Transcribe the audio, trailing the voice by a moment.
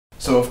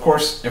So of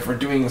course, if we're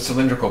doing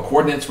cylindrical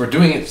coordinates, we're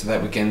doing it so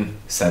that we can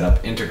set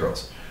up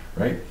integrals,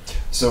 right?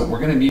 So we're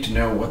going to need to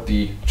know what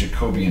the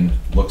Jacobian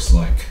looks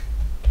like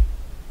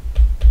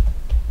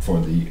for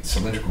the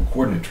cylindrical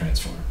coordinate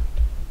transform.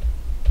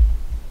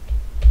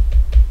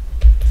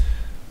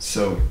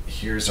 So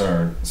here's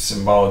our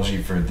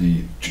symbology for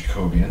the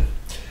Jacobian.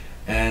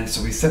 And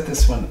so we set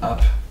this one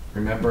up,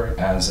 remember,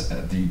 as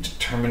the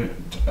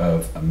determinant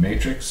of a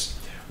matrix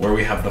where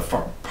we have the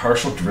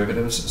partial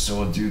derivatives. So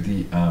we'll do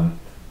the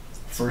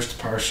first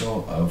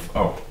partial of,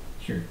 oh,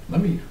 here,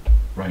 let me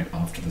write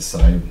off to the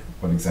side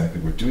what exactly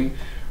we're doing.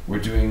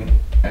 We're doing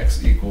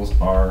x equals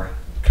r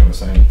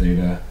cosine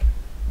theta,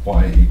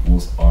 y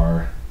equals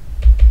r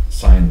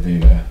sine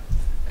theta,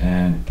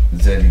 and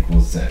z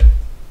equals z.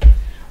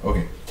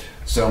 Okay,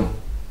 so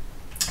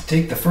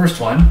take the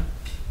first one,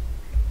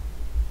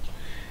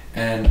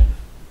 and,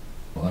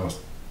 well, that was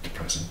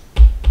depressing.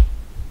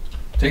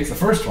 Take the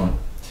first one,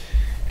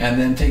 and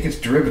then take its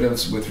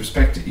derivatives with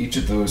respect to each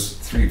of those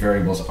three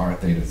variables, r,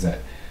 theta, z.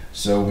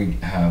 So we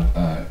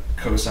have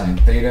cosine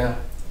theta,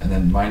 and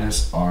then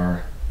minus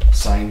r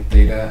sine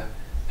theta,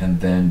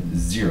 and then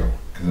 0,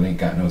 because it ain't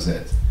got no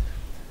z's.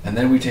 And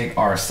then we take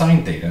r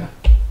sine theta,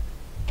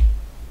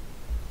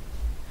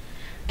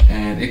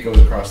 and it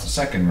goes across the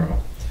second row.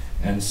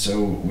 And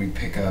so we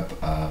pick up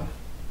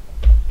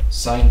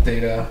sine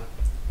theta,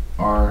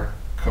 r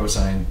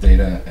cosine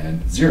theta,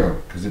 and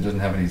 0, because it doesn't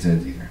have any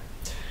z's either.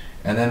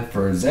 And then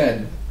for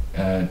z,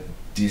 dz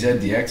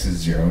dx is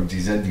 0,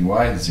 dz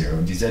dy is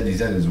 0, dz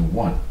dz is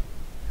 1.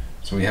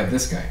 So we have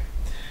this guy.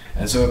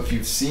 And so if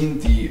you've seen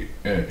the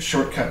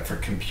shortcut for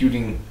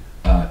computing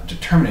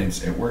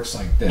determinants, it works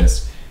like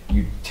this.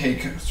 You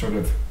take sort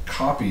of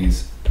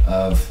copies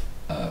of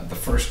the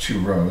first two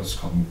rows,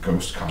 call them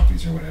ghost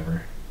copies or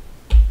whatever,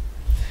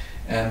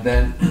 and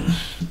then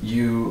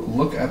you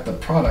look at the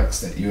products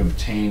that you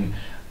obtain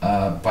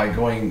by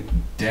going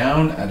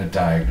down at a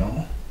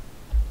diagonal.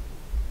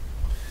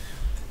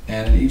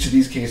 And in each of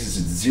these cases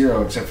it's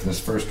 0 except for this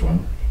first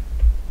one.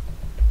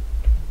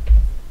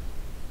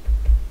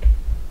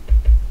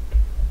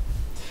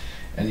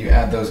 And you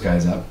add those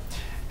guys up.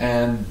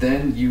 And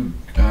then you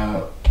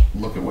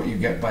look at what you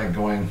get by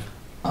going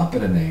up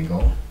at an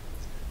angle.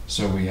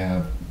 So we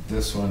have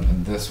this one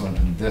and this one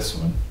and this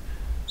one.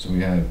 So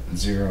we have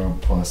 0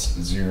 plus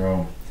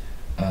 0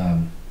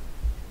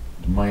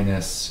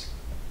 minus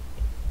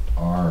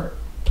r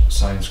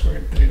sine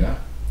squared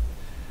theta.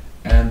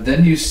 And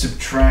then you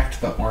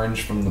subtract the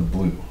orange from the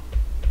blue.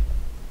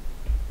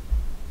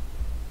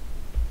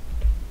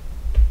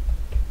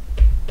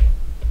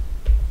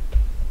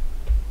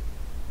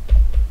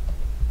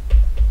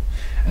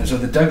 And so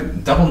the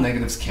double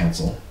negatives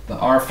cancel, the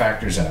r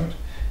factors out,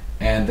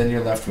 and then you're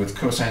left with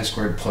cosine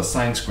squared plus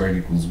sine squared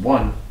equals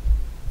 1,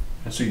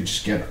 and so you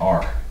just get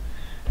r.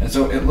 And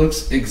so it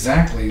looks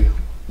exactly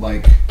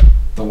like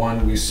the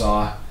one we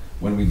saw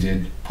when we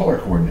did polar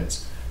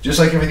coordinates. Just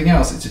like everything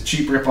else, it's a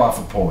cheap ripoff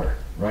of polar,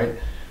 right?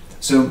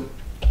 So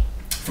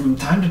from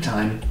time to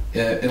time,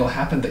 it'll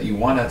happen that you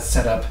want to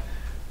set up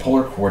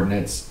polar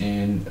coordinates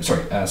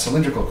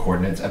cylindrical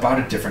coordinates about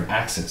a different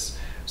axis.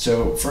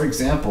 So for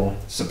example,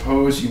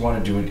 suppose you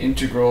want to do an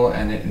integral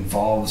and it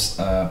involves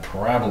a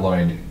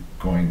paraboloid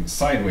going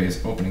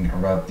sideways, opening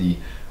around the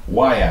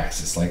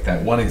y-axis, like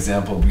that one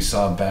example we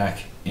saw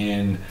back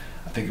in,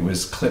 I think it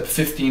was clip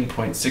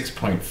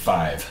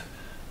 15.6.5.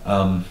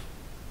 I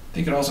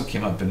think it also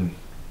came up in,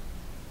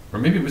 or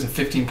maybe it was in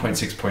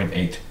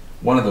 15.6.8.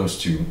 One of those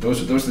two.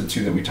 Those are the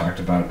two that we talked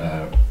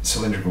about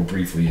cylindrical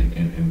briefly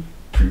in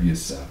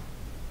previous.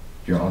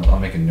 Here, I'll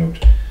make a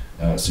note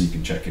so you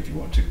can check if you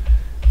want to.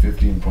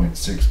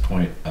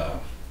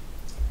 15.6.5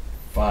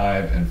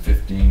 and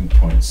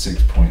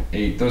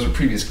 15.6.8. Those are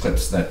previous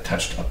clips that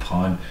touched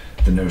upon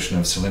the notion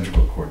of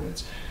cylindrical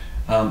coordinates.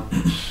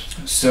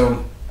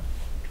 So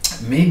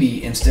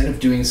maybe instead of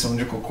doing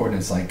cylindrical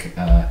coordinates like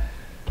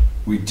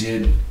we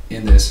did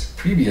in this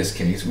previous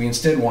case, we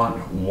instead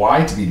want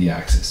y to be the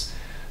axis.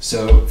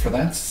 So for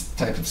that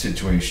type of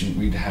situation,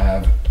 we'd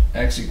have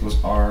x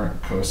equals r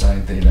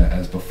cosine theta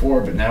as before,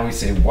 but now we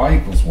say y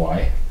equals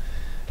y,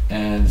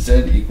 and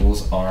z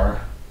equals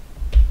r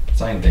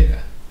sine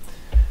theta.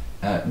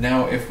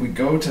 Now if we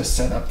go to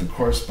set up the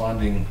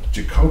corresponding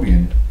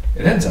Jacobian,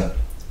 it ends up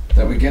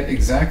that we get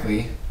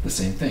exactly the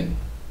same thing.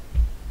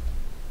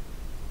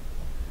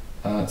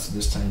 So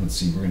this time, let's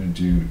see, we're going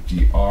to do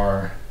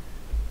dr,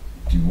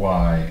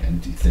 dy,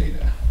 and d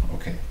theta.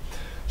 Okay,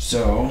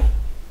 so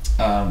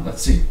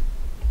let's see.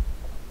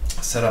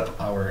 Set up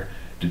our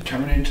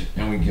determinant,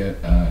 and we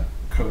get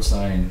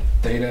cosine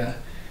theta,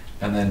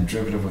 and then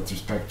derivative with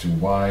respect to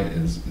y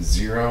is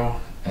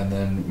 0, and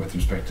then with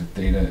respect to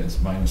theta is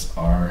minus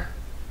r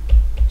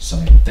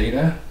sine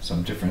theta. So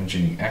I'm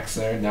differentiating x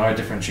there. Now I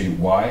differentiate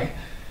y.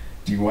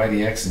 dy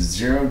dx is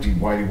 0, dy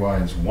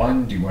dy is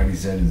 1, dy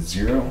dz is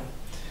 0.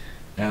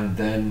 And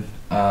then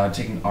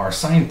taking r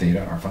sine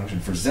theta, our function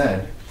for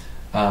z,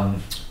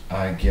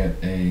 I get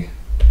a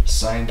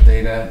sine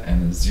theta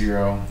and a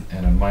 0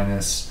 and a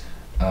minus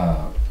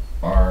no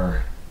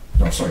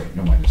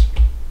minus.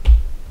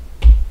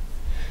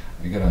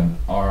 I get an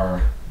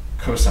r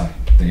cosine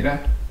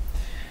theta.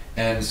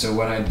 And so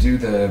when I do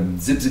the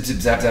zip, zip, zip,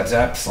 zap, zap,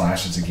 zap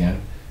slashes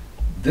again,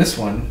 this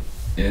one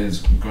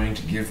is going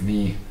to give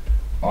me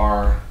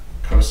r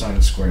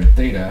cosine squared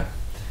theta,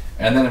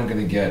 and then I'm going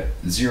to get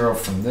 0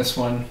 from this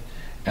one,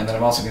 and then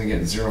I'm also going to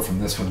get 0 from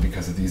this one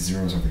because of these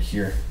zeros over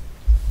here.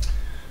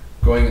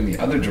 Going in the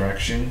other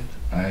direction,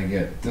 I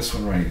get this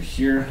one right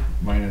here,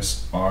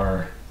 minus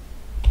r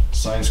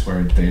sine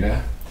squared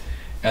theta,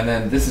 and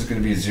then this is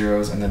going to be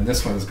zeros, and then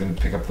this one is going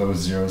to pick up those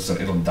zeros, so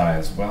it'll die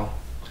as well.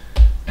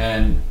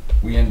 And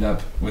we end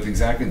up with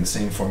exactly the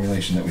same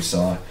formulation that we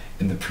saw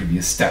in the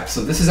previous step.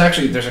 So this is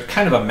actually, there's a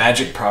kind of a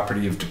magic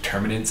property of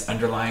determinants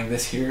underlying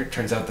this here. It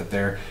turns out that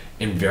they're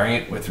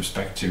invariant with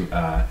respect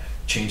to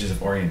changes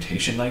of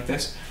orientation like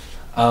this.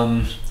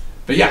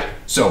 But yeah,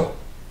 so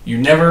you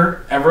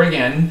never ever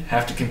again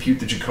have to compute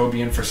the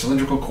Jacobian for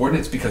cylindrical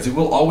coordinates because it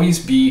will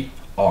always be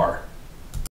r.